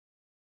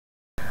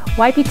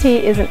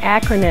YPT is an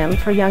acronym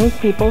for Young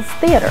People's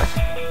Theater,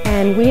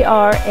 and we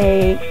are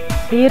a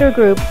theater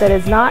group that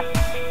is not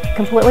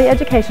completely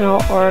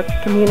educational or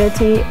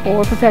community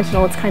or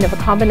professional. It's kind of a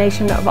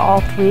combination of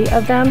all three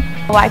of them.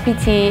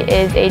 YPT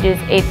is ages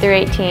 8 through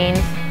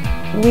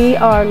 18. We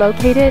are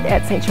located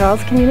at St.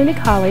 Charles Community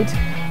College,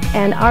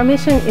 and our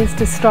mission is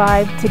to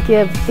strive to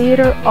give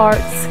theater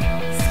arts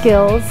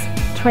skills,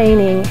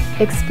 training,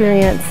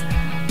 experience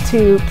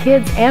to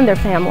kids and their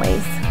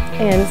families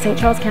in St.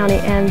 Charles County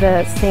and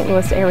the St.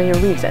 Louis area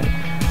region.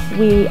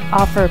 We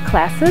offer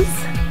classes.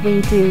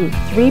 We do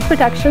 3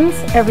 productions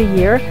every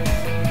year.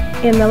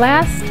 In the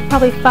last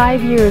probably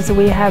 5 years,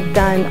 we have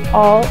done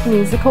all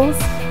musicals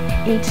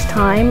each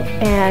time,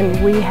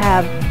 and we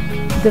have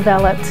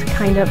developed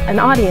kind of an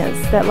audience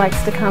that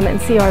likes to come and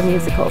see our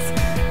musicals.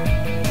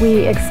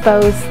 We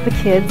expose the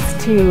kids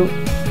to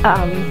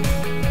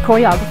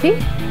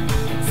choreography.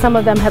 Some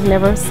of them have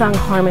never sung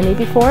harmony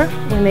before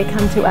when they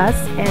come to us,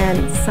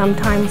 and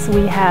sometimes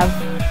we have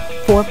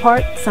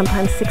 4-part,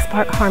 sometimes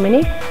 6-part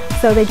harmony.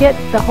 So they get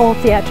the whole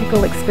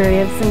theatrical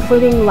experience,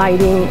 including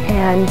lighting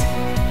and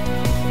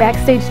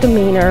backstage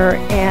demeanor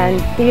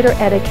and theater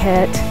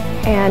etiquette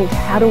and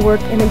how to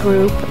work in a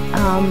group,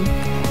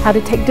 how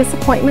to take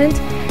disappointment,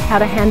 how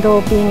to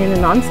handle being in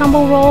an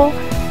ensemble role,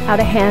 how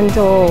to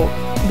handle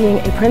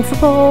being a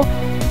principal,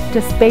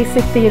 just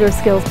basic theater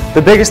skills.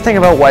 The biggest thing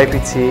about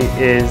YPT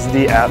is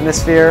the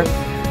atmosphere.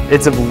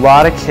 It's a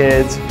lot of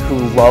kids who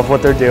love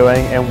what they're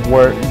doing and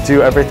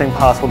do everything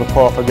possible to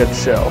pull off a good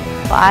show.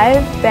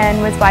 I've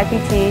been with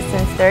YPT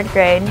since 3rd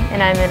grade,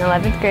 and I'm in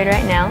 11th grade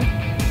right now.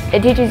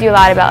 It teaches you a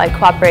lot about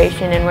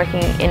cooperation and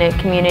working in a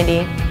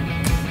community.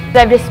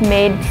 I've just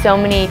made so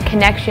many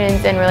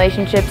connections and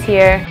relationships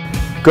here.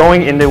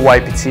 Going into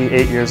YPT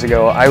 8 years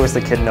ago, I was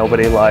the kid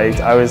nobody liked.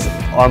 I was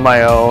on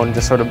my own,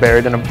 just sort of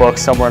buried in a book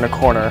somewhere in a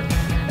corner.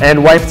 And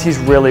YPT's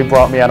really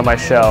brought me out of my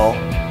shell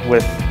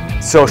with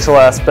social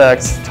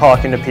aspects,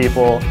 talking to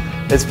people.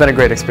 It's been a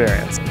great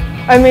experience.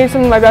 I've made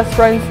some of my best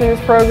friends through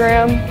this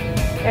program,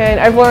 and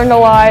I've learned a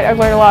lot. I've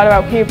learned a lot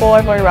about people,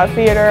 I've learned about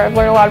theater, I've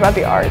learned a lot about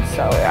the arts,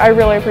 so I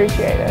really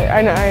appreciate it.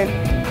 I know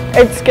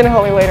it's going to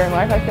help me later in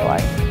life, I feel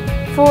like.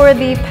 For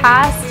the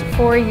past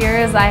 4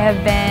 years, I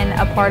have been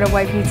a part of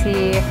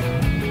YPT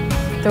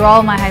through all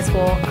of my high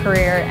school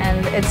career,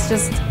 and it's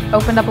just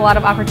opened up a lot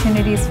of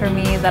opportunities for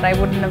me that I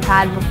wouldn't have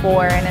had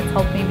before, and it's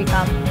helped me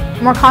become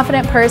a more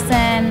confident person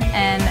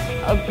and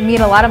meet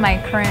a lot of my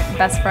current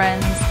best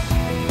friends.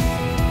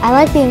 I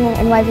like being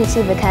in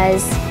YPT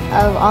because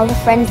of all the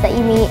friends that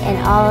you meet and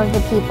all of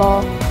the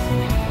people.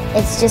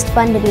 It's just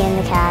fun to be in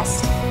the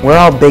cast. We're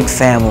all big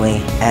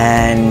family,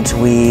 and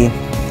we've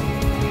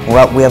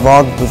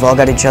all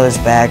got each other's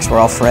backs. We're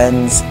all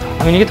friends.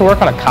 I mean, you get to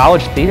work on a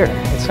college theater.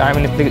 I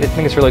think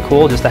it's really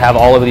cool just to have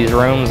all of these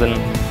rooms and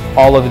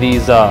all of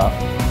these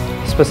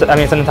it's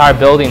an entire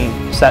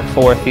building set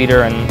for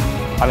theater and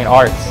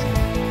arts.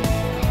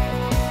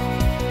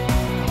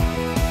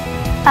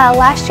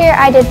 Last year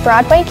I did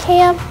Broadway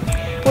camp.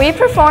 We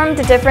performed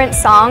different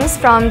songs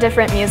from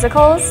different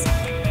musicals.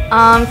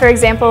 For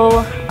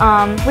example,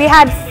 we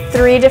had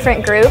 3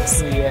 different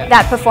groups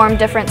that performed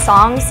different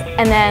songs,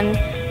 and then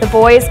the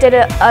boys did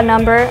a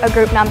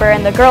group number,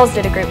 and the girls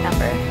did a group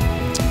number.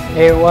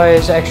 It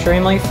was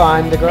extremely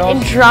fun. The girls.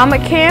 In drama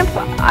camp,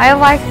 I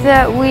liked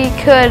that we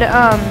could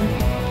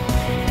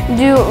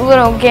do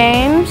little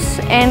games,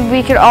 and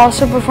we could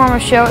also perform a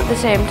show at the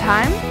same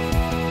time.